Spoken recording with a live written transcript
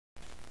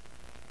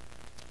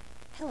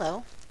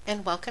Hello,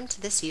 and welcome to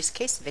this use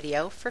case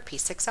video for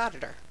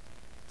P6-Auditor.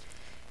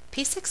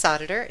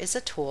 P6-Auditor is a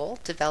tool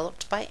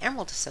developed by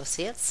Emerald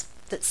Associates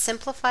that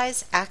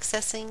simplifies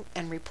accessing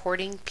and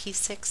reporting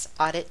P6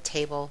 audit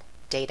table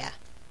data.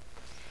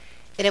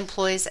 It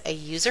employs a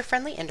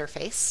user-friendly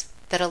interface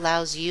that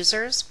allows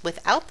users,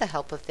 without the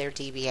help of their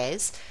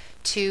DBAs,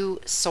 to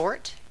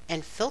sort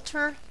and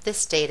filter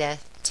this data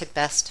to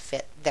best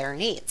fit their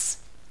needs.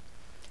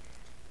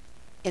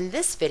 In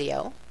this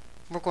video,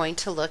 we're going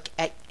to look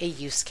at a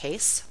use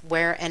case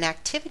where an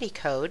activity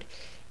code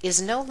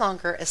is no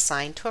longer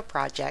assigned to a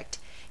project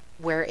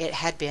where it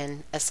had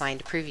been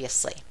assigned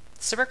previously.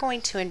 So we're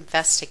going to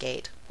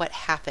investigate what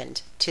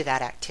happened to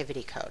that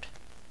activity code.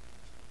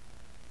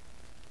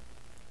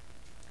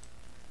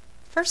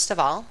 First of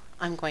all,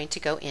 I'm going to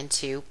go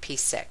into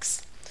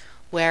P6,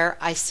 where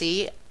I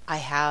see I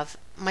have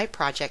my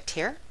project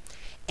here,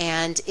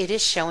 and it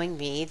is showing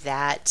me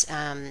that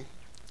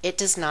it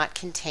does not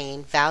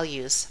contain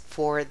values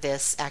for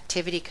this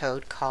activity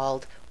code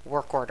called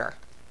work order.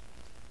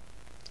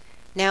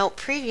 Now,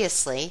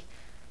 previously,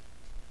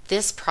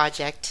 this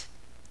project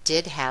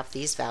did have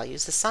these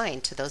values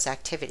assigned to those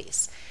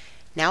activities.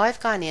 Now I've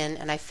gone in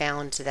and I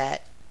found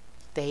that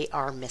they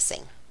are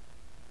missing.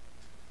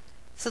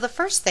 So the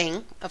first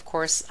thing, of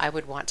course, I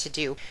would want to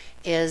do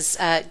is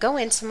go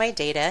into my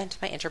data, into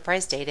my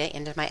enterprise data,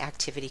 into my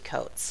activity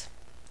codes.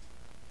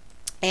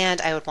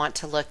 And I would want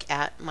to look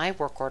at my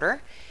work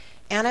order,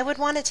 and I would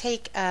want to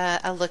take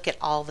a look at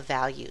all the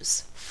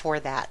values for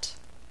that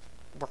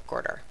work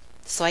order.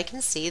 So I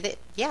can see that,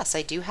 yes,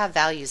 I do have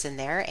values in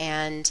there,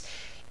 and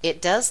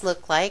it does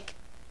look like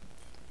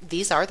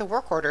these are the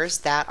work orders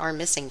that are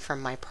missing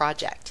from my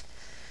project.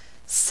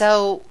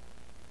 So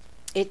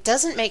it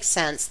doesn't make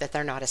sense that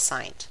they're not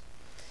assigned.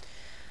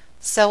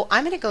 So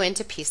I'm going to go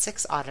into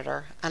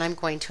P6-Auditor, and I'm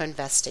going to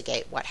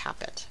investigate what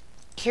happened.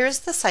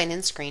 Here's the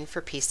sign-in screen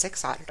for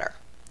P6-Auditor.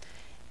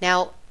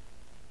 Now,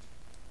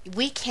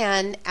 we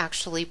can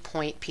actually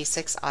point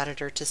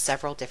P6-Auditor to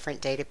several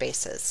different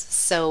databases.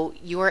 So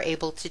you are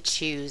able to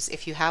choose,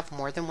 if you have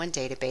more than one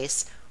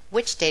database,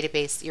 which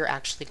database you're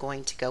actually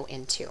going to go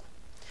into.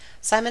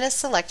 So I'm going to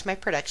select my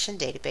production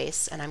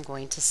database, and I'm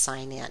going to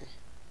sign in.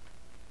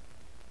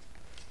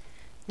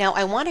 Now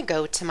I want to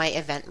go to my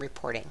event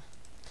reporting.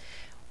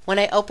 When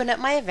I open up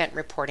my event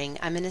reporting,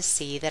 I'm going to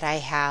see that I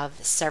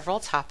have several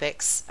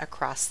topics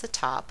across the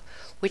top,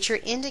 which are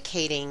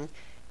indicating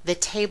the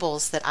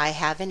tables that I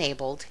have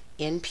enabled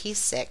in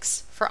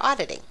P6 for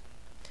auditing.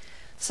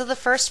 So the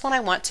first one I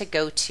want to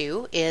go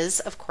to is,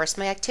 of course,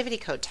 my activity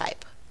code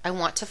type. I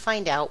want to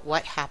find out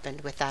what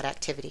happened with that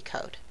activity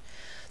code.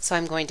 So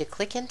I'm going to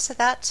click into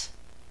that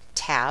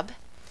tab,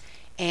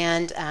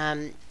 and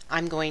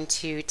I'm going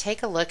to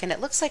take a look, and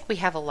it looks like we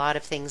have a lot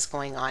of things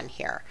going on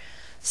here.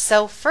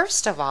 So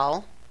first of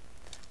all,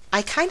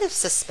 I kind of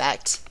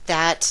suspect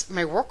that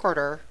my work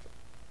order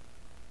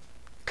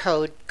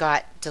code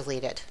got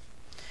deleted.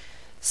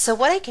 So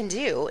what I can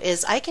do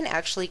is I can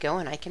actually go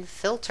and I can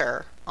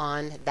filter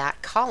on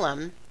that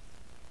column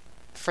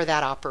for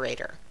that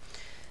operator.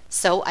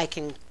 So I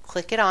can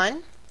click it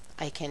on,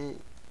 I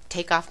can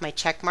take off my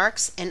check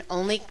marks, and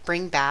only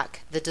bring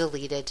back the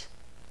deleted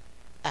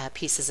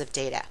pieces of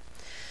data.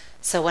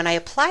 So when I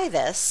apply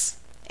this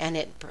and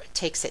it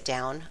takes it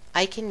down,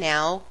 I can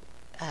now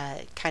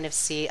kind of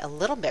see a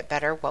little bit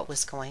better what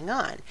was going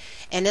on.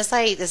 And as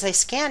I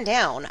scan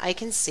down, I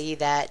can see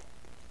that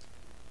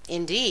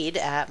indeed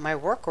my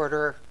work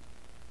order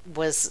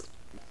was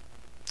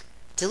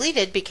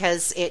deleted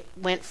because it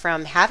went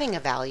from having a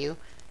value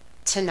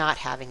to not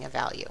having a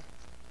value.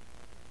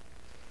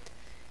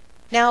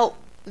 Now,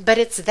 but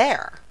it's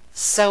there.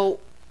 So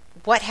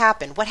what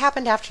happened? What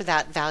happened after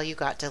that value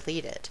got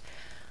deleted?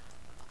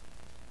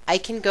 I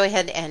can go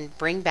ahead and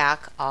bring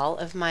back all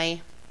of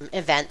my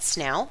events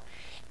now,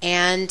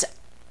 and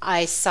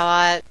I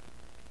saw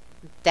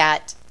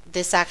that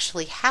this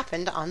actually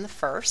happened on the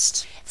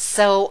 1st.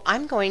 So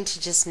I'm going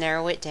to just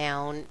narrow it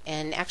down,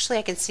 and actually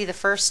I can see the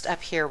first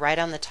up here right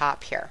on the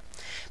top here.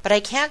 But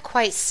I can't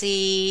quite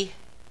see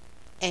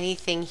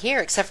anything here,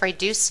 except for I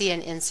do see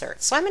an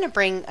insert. So I'm going to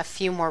bring a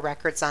few more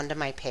records onto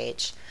my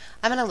page.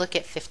 I'm going to look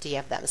at 50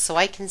 of them so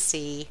I can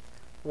see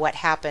what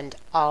happened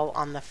all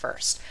on the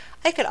 1st.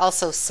 I could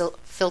also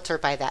filter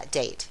by that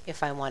date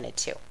if I wanted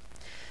to.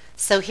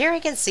 So here I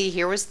can see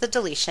here was the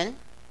deletion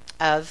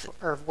of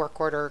work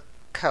order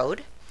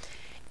code.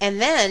 And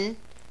then,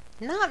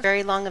 not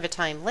very long of a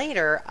time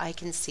later, I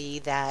can see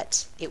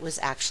that it was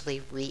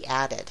actually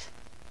re-added.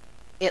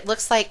 It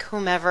looks like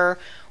whomever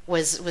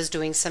was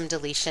doing some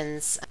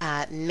deletions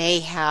may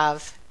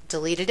have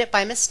deleted it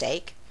by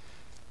mistake,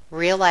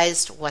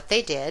 realized what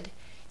they did,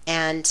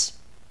 and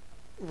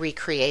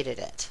recreated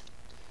it.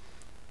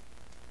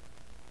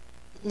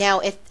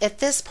 Now, at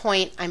this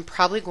point, I'm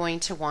probably going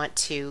to want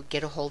to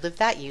get a hold of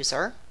that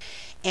user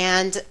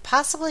and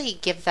possibly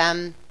give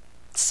them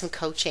some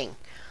coaching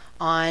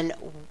on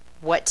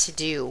what to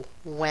do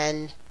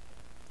when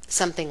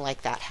something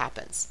like that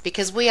happens,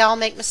 because we all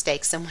make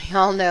mistakes, and we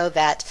all know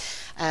that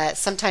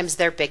sometimes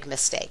they're big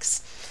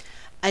mistakes.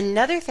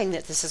 Another thing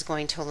that this is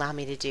going to allow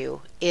me to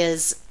do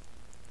is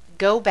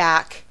go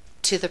back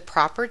to the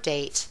proper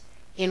date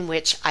in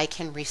which I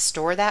can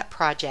restore that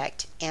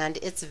project and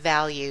its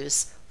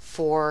values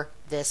for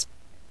this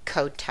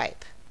code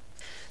type.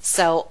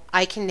 So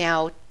I can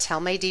now tell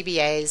my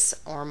DBAs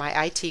or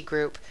my IT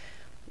group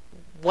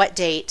what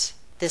date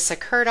this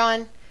occurred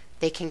on.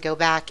 They can go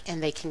back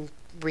and they can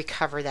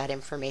recover that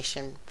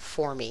information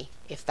for me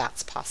if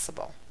that's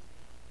possible.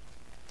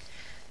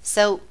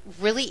 So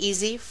really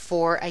easy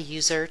for a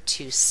user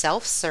to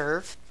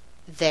self-serve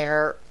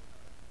their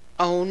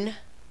own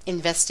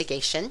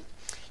investigation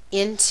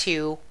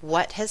into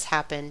what has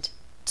happened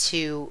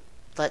to,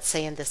 let's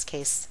say in this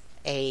case,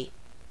 a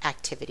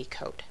activity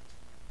code.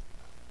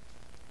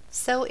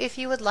 So if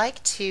you would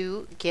like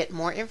to get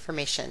more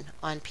information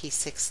on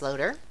P6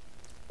 Loader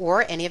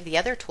or any of the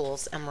other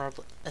tools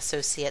Emerald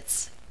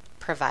Associates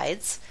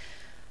provides,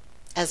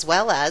 as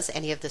well as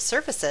any of the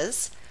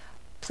services,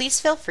 please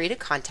feel free to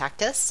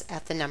contact us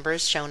at the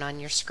numbers shown on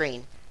your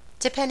screen,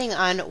 depending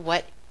on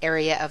what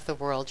area of the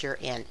world you're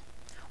in.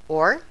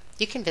 Or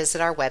you can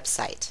visit our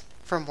website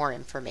for more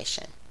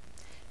information.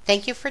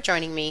 Thank you for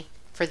joining me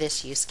for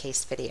this use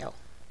case video.